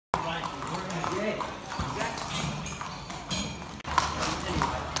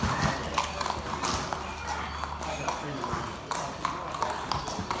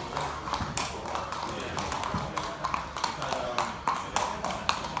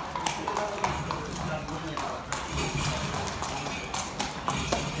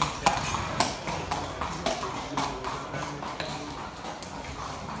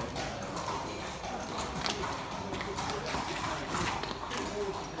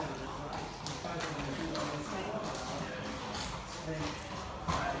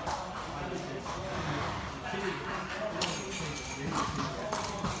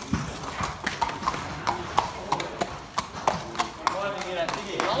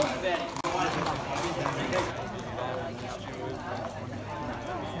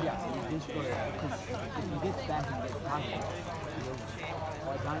Because if he gets back and gets tackled,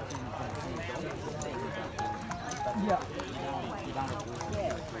 I don't think he's going to see it.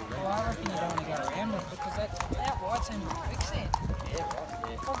 Well, I reckon you don't want to go around it because that white seems to fix it.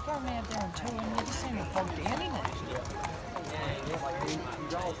 I've gone out there and two and you just seem to bog down in it.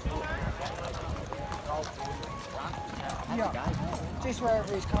 Yeah, just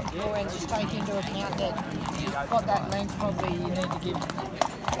wherever he's comfortable and just take into account that you've got that length probably you need to give.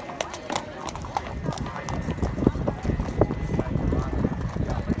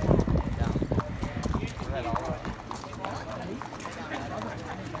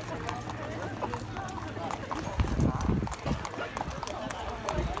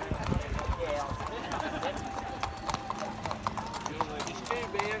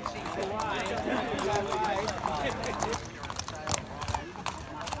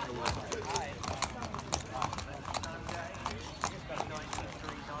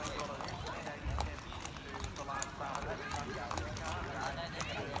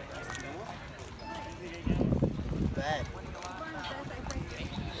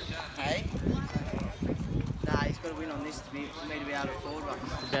 Hey? Nah, he's got to win on this for me to be able to afford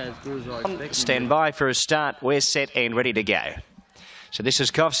one. Stand by for a start. We're set and ready to go. So this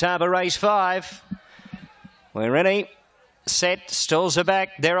is Coffs Harbour Race 5. We're ready. Set. Stalls are back.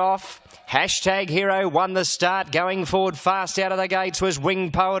 They're off. Hashtag Hero won the start. Going forward fast out of the gates was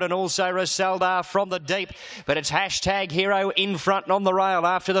Wing Poet and also Roseldar from the deep. But it's Hashtag Hero in front and on the rail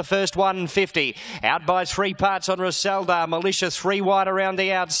after the first 150. Out by 3 parts on Roseldar. Militia 3 wide around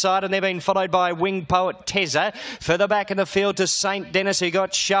the outside and they've been followed by Wing Poet Tezza. Further back in the field to St. Dennis who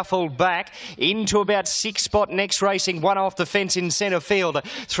got shuffled back into about 6 spot next racing. 1 off the fence in centre field.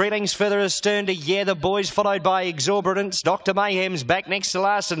 3 lengths further astern to Yeah the Boys followed by Exorbitance. Dr. Mayhem's back next to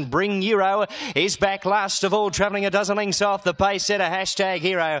last and Bring Euro is back last of all, travelling a dozen lengths off the pace setter. Hashtag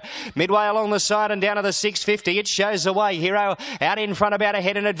Hero midway along the side and down to the 650. It shows the way. Hero out in front, about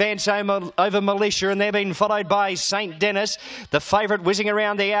ahead in advance over Militia, and they're being followed by St. Dennis. The favourite whizzing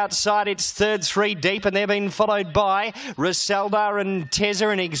around the outside. It's third 3 deep, and they're being followed by Roseldar and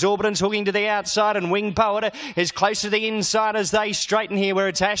Tezza and Exorbitance hooking to the outside, and Wing Poet is close to the inside as they straighten here, where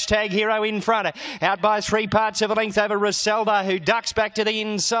it's Hashtag Hero in front. Out by 3 parts of a length over Roseldar, who ducks back to the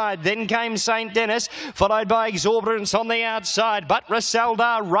inside. Then came St. Dennis, followed by Exorbitance on the outside, but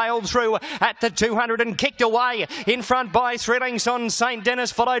Roseldar railed through at the 200 and kicked away in front by 3 lengths on St.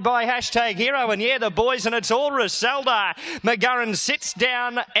 Dennis, followed by Hashtag Hero, and Yeah the Boys, and it's all Roseldar. McGurran sits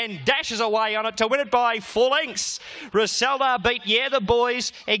down and dashes away on it to win it by 4 lengths. Roseldar beat Yeah the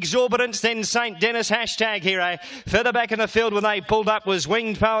Boys, Exorbitance, then St. Dennis. Hashtag Hero. Further back in the field when they pulled up was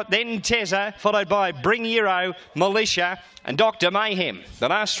Winged Poet, then Tezza, followed by Bring Euro, Militia and Dr. Mayhem. The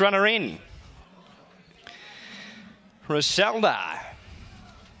last runner in. Roseldar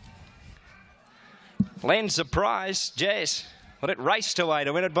lends the prize. Jess, well, it raced away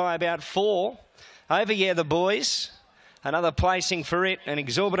to win it by about 4 over Yeah the Boys. Another placing for it, and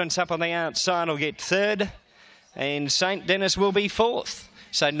Exorbitance up on the outside will get 3rd, and St. Dennis will be 4th.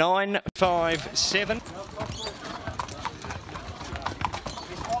 So 9, 5, 7.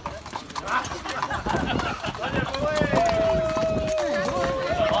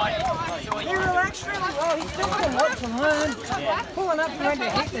 He relaxed really well. He's still got a lot to learn. Pulling up and ready to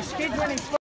hit the skids when he's